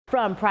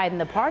From Pride in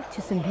the Park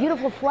to some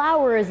beautiful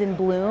flowers in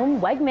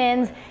bloom,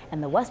 Wegmans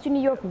and the Western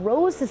New York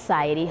Rose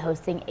Society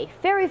hosting a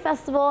fairy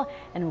festival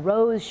and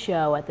rose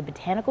show at the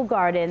Botanical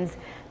Gardens.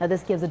 Now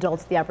this gives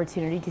adults the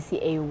opportunity to see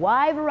a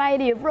wide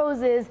variety of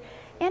roses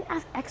and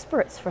ask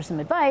experts for some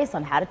advice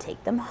on how to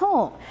take them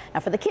home. Now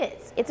for the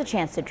kids, it's a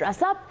chance to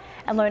dress up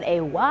and learn a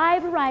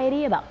wide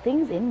variety about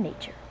things in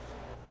nature.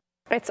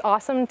 It's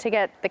awesome to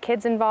get the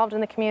kids involved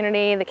in the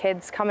community. The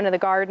kids come into the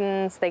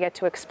gardens, they get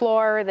to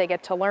explore, they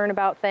get to learn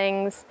about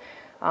things.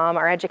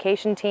 Our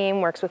education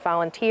team works with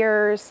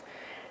volunteers.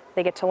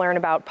 They get to learn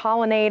about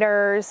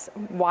pollinators,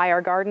 why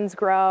our gardens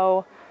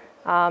grow.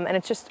 And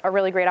it's just a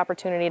really great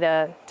opportunity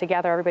to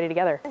gather everybody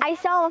together. I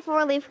saw a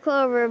four-leaf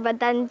clover, but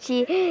then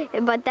she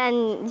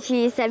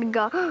said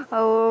go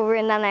over,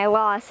 and then I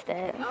lost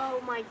it.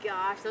 Oh my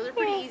gosh, those are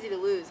pretty easy to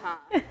lose,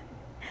 huh?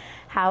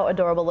 How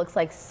adorable. Looks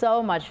like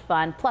so much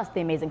fun, plus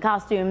the amazing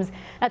costumes.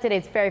 Now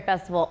today's Fairy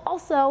Festival,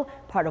 also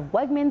part of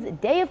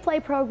Wegmans' Day of Play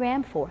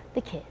program for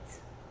the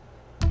kids.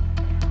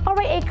 All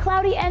right, a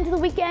cloudy end to the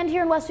weekend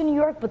here in Western New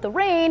York, but the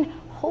rain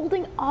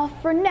holding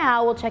off for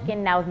now. We'll check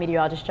in now with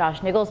meteorologist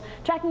Josh Nichols,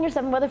 tracking your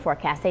 7 weather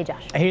forecast. Hey,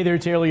 Josh. Hey there,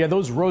 Taylor. Yeah,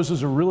 those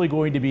roses are really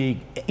going to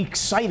be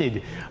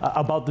excited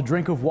about the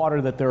drink of water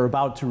that they're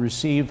about to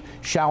receive.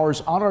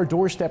 Showers on our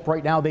doorstep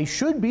right now. They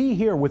should be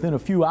here within a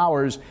few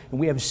hours, and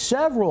we have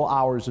several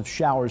hours of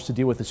showers to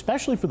deal with,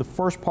 especially for the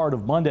first part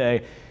of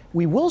Monday.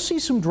 We will see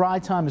some dry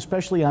time,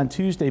 especially on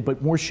Tuesday,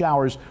 but more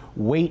showers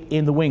wait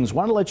in the wings.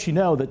 Want to let you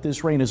know that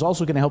this rain is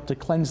also going to help to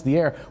cleanse the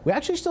air. We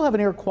actually still have an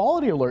air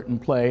quality alert in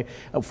play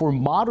for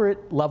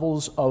moderate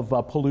levels of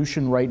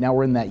pollution right now.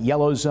 We're in that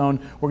yellow zone.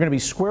 We're going to be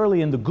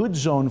squarely in the good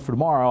zone for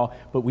tomorrow,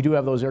 but we do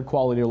have those air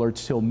quality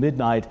alerts till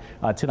midnight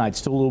tonight.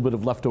 Still a little bit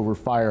of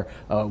leftover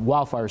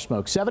wildfire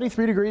smoke.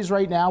 73 degrees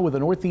right now with a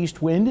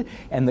northeast wind,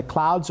 and the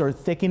clouds are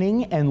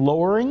thickening and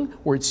lowering.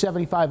 We're at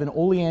 75 in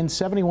Olean,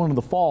 71 in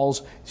the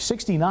Falls,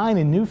 69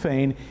 in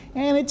Newfane,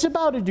 and it's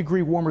about a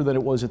degree warmer than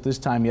it was at this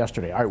time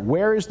yesterday. All right,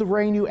 where is the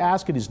rain, you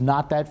ask? It is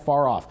not that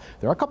far off.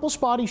 There are a couple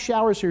spotty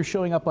showers here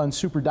showing up on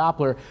Super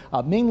Doppler,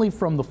 mainly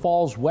from the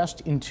Falls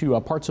west into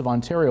parts of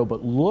Ontario,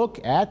 but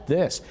look at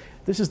this.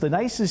 This is the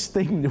nicest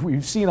thing that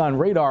we've seen on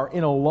radar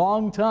in a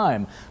long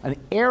time. An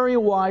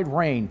area-wide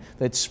rain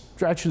that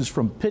stretches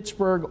from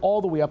Pittsburgh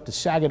all the way up to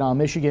Saginaw,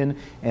 Michigan.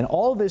 And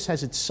all of this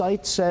has its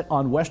sights set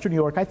on Western New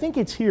York. I think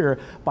it's here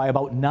by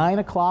about 9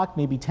 o'clock,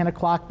 maybe 10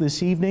 o'clock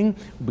this evening.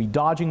 We'll be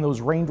dodging those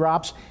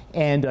raindrops,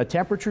 and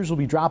temperatures will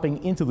be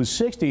dropping into the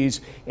 60s.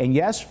 And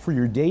yes, for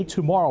your day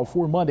tomorrow,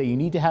 for Monday, you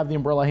need to have the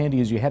umbrella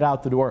handy as you head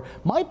out the door.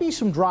 Might be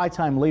some dry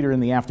time later in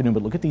the afternoon,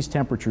 but look at these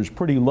temperatures,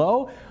 pretty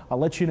low. I'll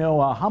let you know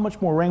how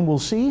much more rain we'll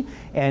see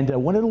and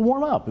when it'll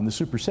warm up in the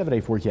Super 7-day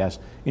forecast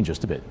in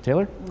just a bit.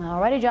 Taylor? All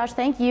righty, Josh,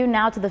 thank you.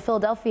 Now to the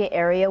Philadelphia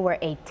area where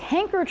a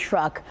tanker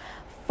truck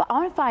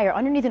on fire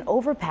underneath an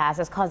overpass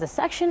has caused a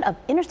section of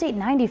Interstate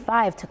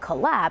 95 to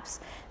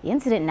collapse. The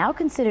incident now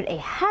considered a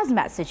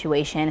hazmat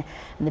situation,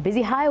 and the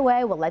busy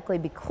highway will likely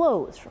be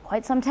closed for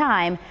quite some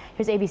time.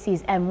 Here's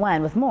ABC's M.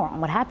 Wen with more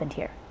on what happened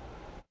here.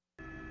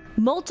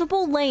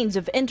 Multiple lanes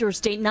of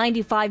Interstate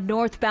 95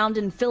 northbound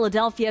in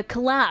Philadelphia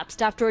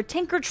collapsed after a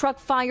tanker truck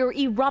fire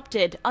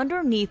erupted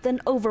underneath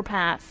an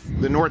overpass.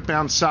 The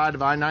northbound side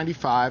of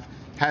I-95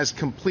 has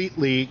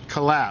completely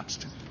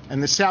collapsed,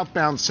 and the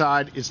southbound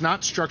side is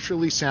not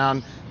structurally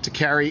sound to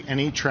carry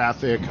any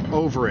traffic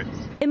over it.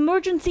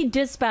 Emergency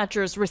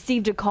dispatchers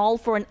received a call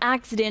for an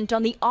accident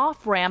on the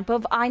off-ramp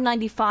of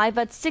I-95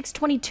 at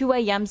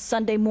 6:22 a.m.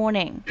 Sunday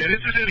morning. It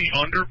isn't any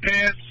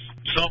underpass.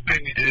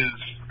 Something is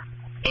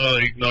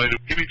ignited.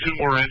 Give me 2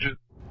 more engines.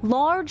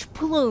 Large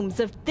plumes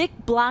of thick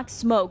black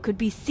smoke could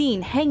be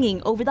seen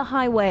hanging over the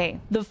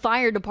highway. The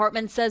fire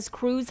department says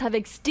crews have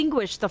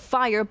extinguished the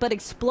fire, but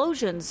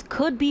explosions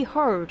could be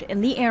heard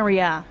in the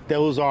area.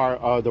 Those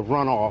are the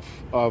runoff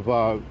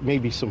of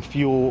maybe some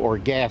fuel or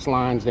gas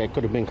lines that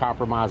could have been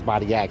compromised by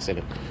the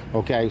accident.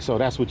 Okay, so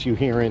that's what you're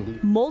hearing.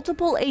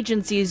 Multiple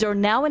agencies are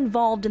now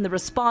involved in the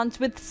response,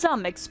 with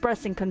some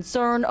expressing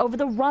concern over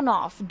the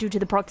runoff due to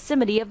the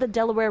proximity of the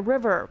Delaware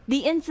River. The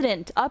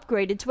incident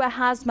upgraded to a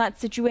hazmat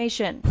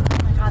situation. Oh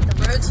my God,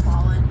 the road's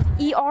fallen.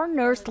 ER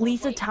nurse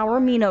Lisa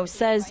Taormino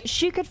says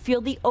she could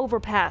feel the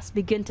overpass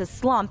begin to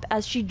slump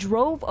as she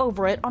drove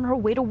over it on her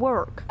way to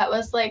work. That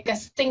was like a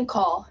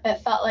sinkhole.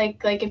 It felt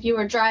like if you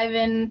were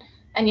driving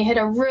and you hit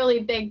a really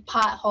big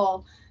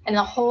pothole, and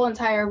the whole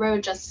entire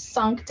road just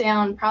sunk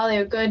down probably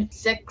a good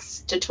 6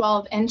 to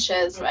 12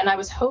 inches. And I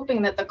was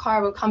hoping that the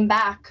car would come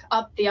back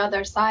up the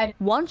other side.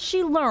 Once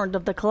she learned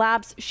of the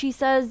collapse, she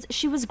says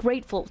she was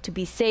grateful to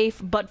be safe,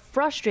 but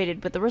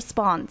frustrated with the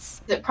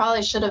response. It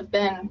probably should have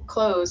been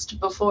closed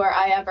before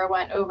I ever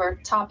went over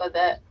top of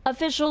it.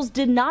 Officials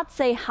did not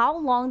say how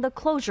long the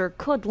closure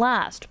could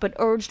last, but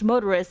urged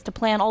motorists to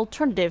plan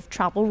alternative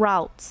travel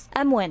routes.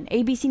 M. Wen,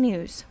 ABC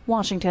News,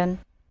 Washington.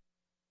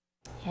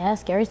 Yeah,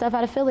 scary stuff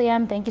out of Philly,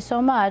 Em. Thank you so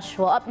much.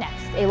 Well, up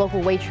next, a local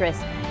waitress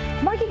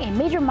marking a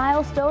major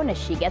milestone as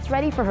she gets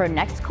ready for her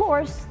next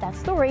course. That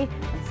story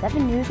on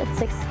 7 News at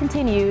 6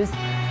 continues.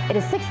 It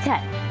is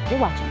 6:10. You're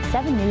watching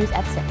 7 News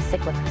at 6.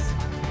 Stick with us.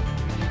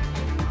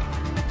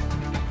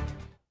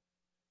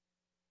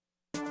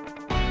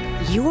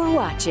 You're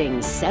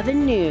watching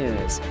 7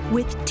 News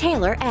with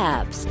Taylor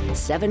Epps,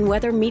 7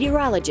 weather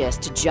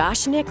meteorologist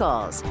Josh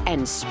Nichols,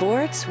 and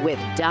sports with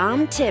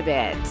Dom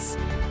Tibbetts.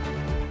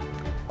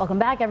 Welcome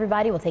back,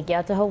 everybody. We'll take you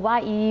out to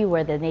Hawaii,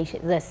 where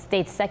the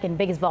state's second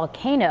biggest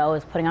volcano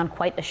is putting on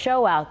quite a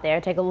show out there.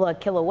 Take a look.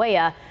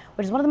 Kilauea,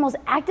 which is one of the most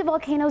active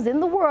volcanoes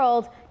in the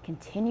world,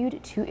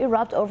 continued to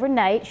erupt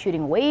overnight,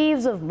 shooting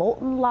waves of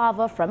molten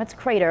lava from its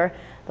crater.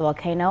 The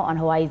volcano on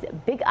Hawaii's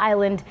Big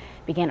Island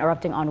began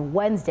erupting on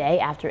Wednesday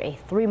after a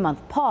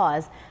 3-month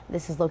pause.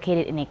 This is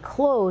located in a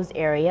closed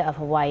area of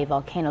Hawaii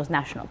Volcanoes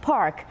National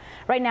Park.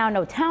 Right now,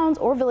 no towns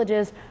or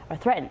villages are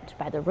threatened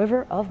by the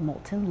river of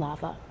molten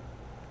lava.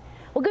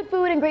 Well, good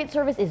food and great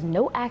service is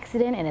no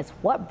accident, and it's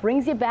what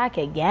brings you back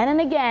again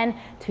and again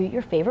to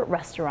your favorite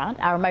restaurant.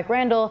 Our Mike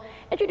Randall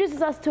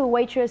introduces us to a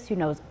waitress who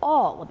knows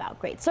all about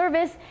great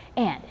service,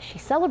 and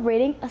she's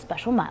celebrating a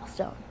special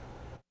milestone.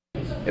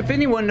 If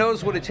anyone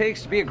knows what it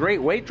takes to be a great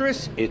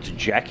waitress, it's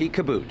Jackie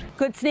Kaboot.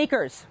 Good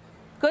sneakers.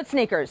 Good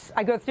sneakers.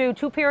 I go through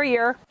 2 pair a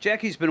year.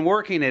 Jackie's been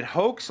working at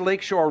Hoke's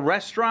Lakeshore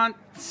Restaurant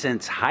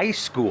since high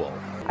school.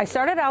 I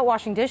started out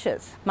washing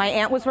dishes. My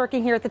aunt was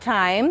working here at the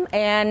time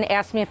and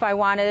asked me if I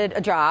wanted a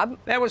job.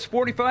 That was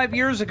 45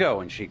 years ago,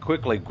 and she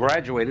quickly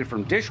graduated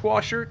from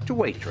dishwasher to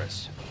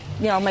waitress.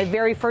 You know, my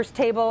very first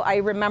table, I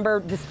remember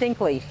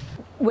distinctly.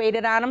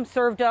 Waited on them,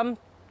 served them.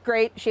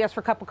 Great. She asked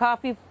for a cup of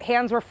coffee.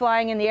 Hands were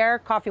flying in the air.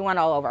 Coffee went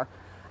all over.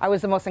 I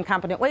was the most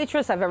incompetent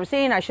waitress I've ever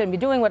seen. I shouldn't be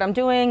doing what I'm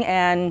doing,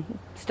 and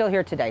still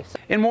here today.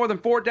 In more than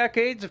 4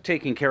 decades of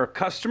taking care of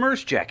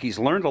customers, Jackie's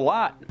learned a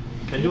lot.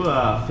 Can I do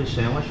a fish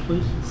sandwich,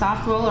 please?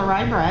 Soft roll or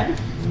rye bread.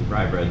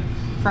 Rye bread.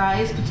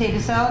 Fries, potato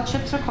salad,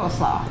 chips, or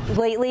coleslaw.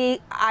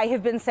 Lately, I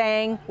have been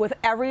saying, with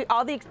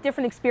all the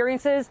different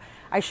experiences,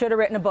 I should have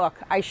written a book.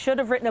 I should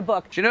have written a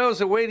book. She knows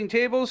that waiting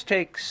tables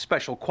take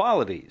special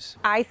qualities.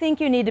 I think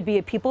you need to be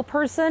a people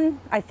person.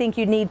 I think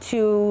you need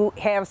to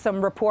have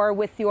some rapport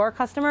with your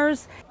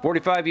customers.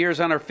 45 years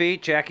on her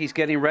feet, Jackie's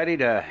getting ready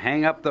to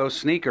hang up those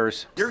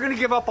sneakers. You're going to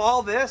give up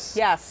all this?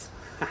 Yes.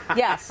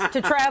 Yes, to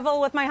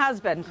travel with my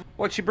husband.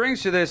 What she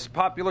brings to this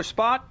popular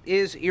spot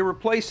is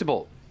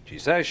irreplaceable. She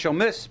says she'll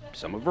miss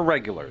some of her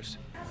regulars.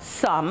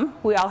 Some.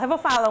 We all have a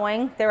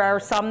following. There are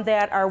some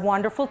that are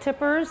wonderful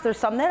tippers. There's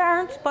some that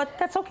aren't, but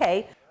that's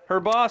okay. Her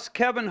boss,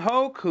 Kevin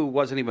Hoke, who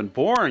wasn't even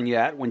born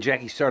yet when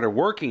Jackie started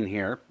working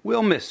here,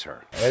 will miss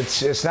her.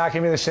 It's not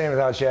going to be the same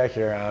without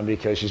Jackie around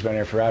because she's been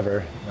here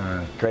forever.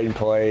 Great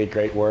employee,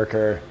 great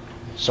worker,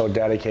 so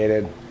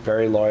dedicated,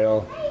 very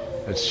loyal.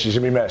 She's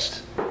going to be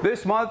missed.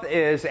 This month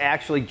is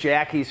actually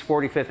Jackie's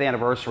 45th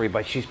anniversary,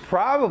 but she's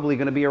probably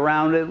going to be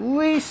around at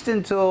least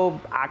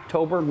until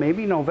October,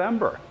 maybe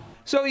November.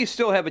 So you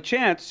still have a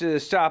chance to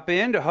stop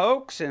in to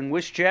Hoke's and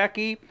wish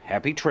Jackie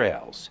happy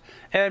trails.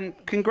 And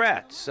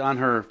congrats on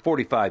her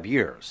 45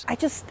 years. I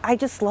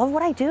just love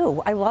what I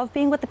do. I love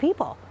being with the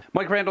people.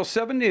 Mike Randall,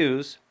 7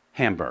 News,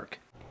 Hamburg.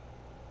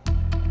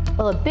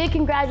 Well, a big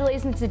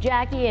congratulations to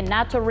Jackie, and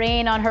not to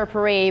rain on her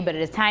parade, but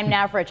it is time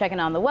now for a check-in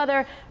on the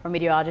weather. Our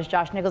meteorologist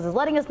Josh Nichols is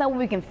letting us know when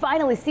we can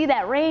finally see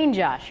that rain,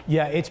 Josh.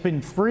 Yeah, it's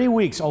been 3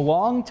 weeks, a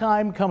long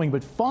time coming,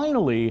 but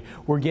finally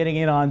we're getting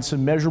in on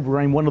some measurable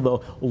rain, one of the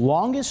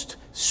longest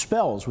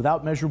spells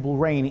without measurable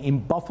rain in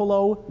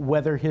Buffalo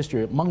weather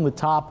history, among the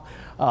top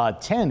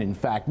 10, in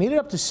fact. Made it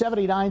up to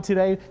 79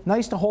 today.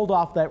 Nice to hold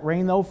off that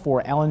rain, though,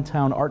 for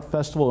Allentown Art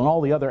Festival and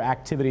all the other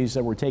activities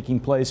that were taking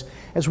place.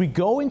 As we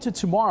go into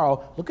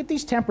tomorrow, look at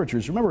these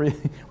temperatures. Remember,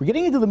 we're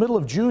getting into the middle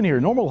of June here.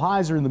 Normal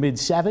highs are in the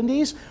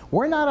mid-70s.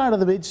 We're not out of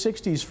the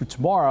mid-60s for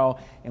tomorrow,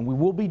 and we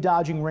will be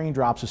dodging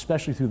raindrops,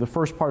 especially through the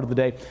first part of the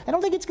day. I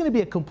don't think it's going to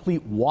be a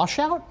complete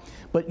washout,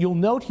 but you'll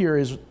note here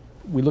is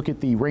we look at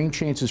the rain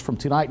chances from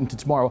tonight into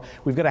tomorrow.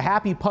 We've got a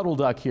happy puddle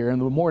duck here in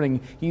the morning.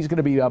 He's going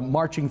to be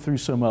marching through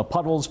some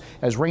puddles,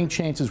 as rain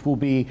chances will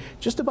be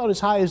just about as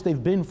high as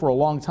they've been for a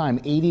long time,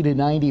 80 to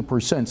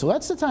 90%. So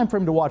that's the time for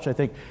him to watch, I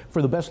think,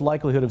 for the best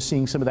likelihood of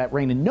seeing some of that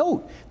rain. And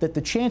note that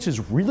the chances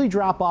really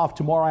drop off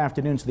tomorrow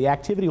afternoon, so the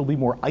activity will be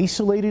more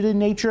isolated in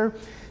nature.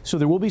 So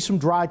there will be some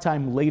dry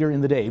time later in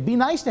the day. It'd be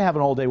nice to have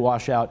an all-day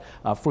washout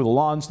for the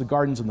lawns, the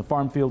gardens, and the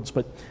farm fields,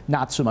 but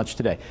not so much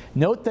today.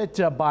 Note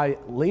that by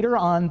later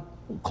on,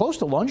 close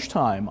to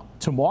lunchtime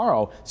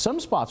tomorrow, some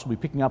spots will be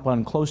picking up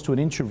on close to an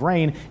inch of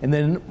rain, and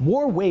then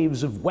more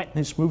waves of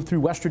wetness move through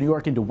western New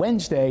York into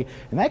Wednesday,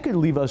 and that could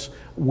leave us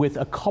with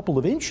a couple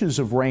of inches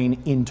of rain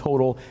in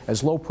total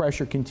as low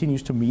pressure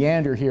continues to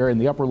meander here in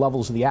the upper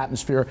levels of the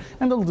atmosphere,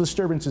 and little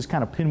disturbances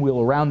kind of pinwheel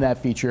around that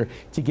feature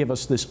to give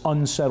us this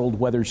unsettled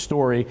weather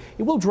story.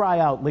 It will dry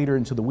out later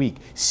into the week.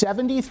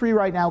 73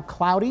 right now,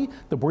 cloudy.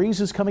 The breeze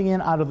is coming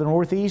in out of the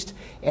northeast,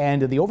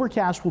 and the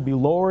overcast will be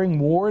lowering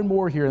more and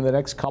more here in the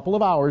next couple of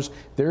of hours,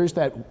 there's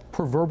that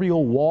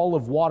proverbial wall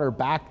of water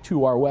back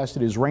to our west.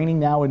 It is raining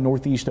now in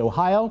northeast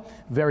Ohio,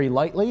 very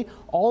lightly.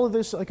 All of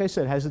this, like I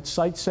said, has its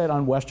sights set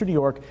on western New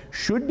York.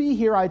 Should be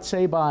here, I'd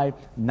say, by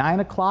 9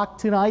 o'clock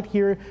tonight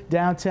here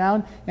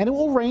downtown. And it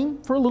will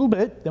rain for a little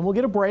bit. Then we'll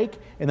get a break.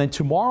 And then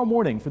tomorrow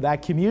morning for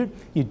that commute,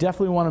 you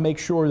definitely want to make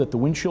sure that the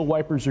windshield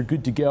wipers are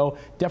good to go.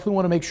 Definitely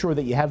want to make sure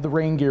that you have the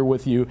rain gear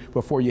with you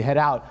before you head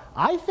out.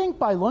 I think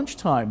by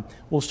lunchtime,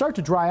 we'll start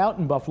to dry out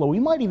in Buffalo. We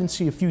might even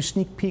see a few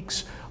sneak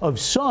peeks of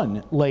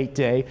sun late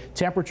day.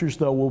 Temperatures,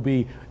 though, will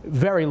be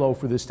very low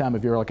for this time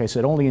of year. Like I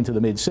said, only into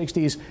the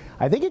mid-60s.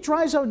 I think it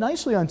dries out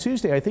nicely on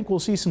Tuesday. I think we'll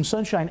see some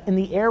sunshine and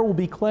the air will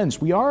be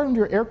cleansed. We are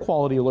under air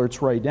quality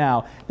alerts right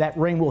now. That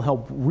rain will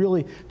help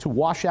really to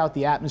wash out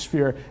the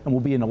atmosphere, and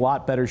we'll be in a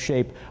lot better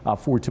shape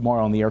for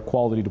tomorrow in the air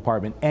quality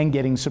department and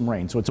getting some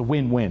rain. So it's a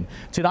win-win.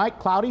 Tonight,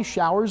 cloudy,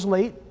 showers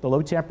late, the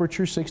low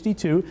temperature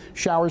 62.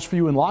 Showers for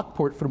you in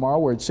Lockport for tomorrow.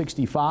 We're at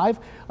 65.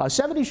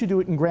 70 should do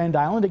it in Grand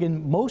Island.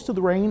 Again, most of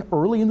the rain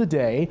early in the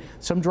day.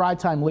 Some dry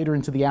time later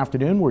into the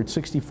afternoon. We're at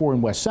 64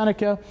 in West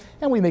Seneca,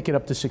 and we make it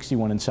up to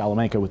 61 in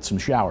Salamanca with some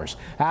showers.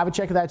 Have a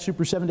check of that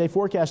Super 7-day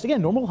forecast.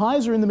 Again, normal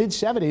highs are in the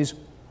mid-70s.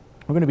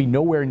 We're going to be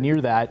nowhere near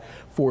that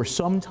for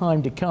some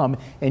time to come,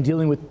 and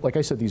dealing with, like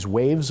I said, these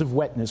waves of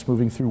wetness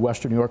moving through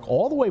western New York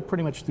all the way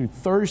pretty much through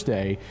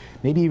Thursday,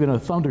 maybe even a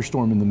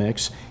thunderstorm in the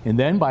mix. And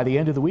then by the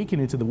end of the week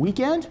and into the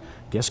weekend,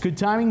 guess good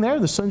timing there.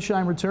 The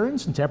sunshine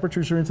returns and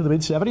temperatures are into the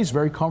mid-70s,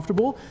 very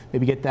comfortable.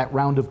 Maybe get that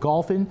round of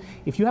golf in.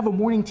 If you have a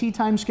morning tea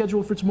time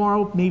scheduled for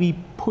tomorrow, maybe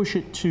push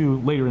it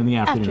to later in the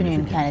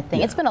afternoon. Kind of thing.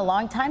 Yeah. It's been a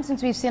long time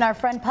since we've seen our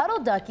friend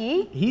Puddle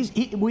Ducky.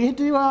 We had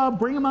to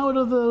bring him out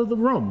of the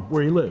room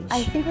where he lives.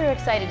 I think we were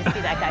excited to see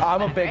that guy.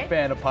 I'm a big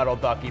fan of Puddle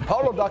Ducky.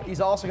 Puddle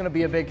Ducky's also going to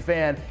be a big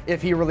fan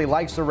if he really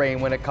likes the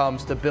rain when it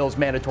comes to Bill's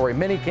mandatory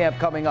minicamp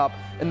coming up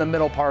in the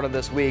middle part of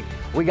this week.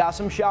 We got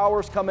some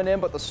showers coming in,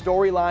 but the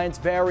storyline's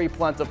very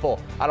plentiful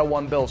out of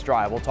One Bills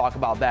Drive. We'll talk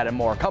about that and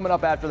more coming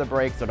up after the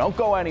break, so don't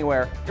go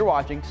anywhere. You're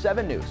watching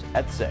 7 News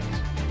at 6.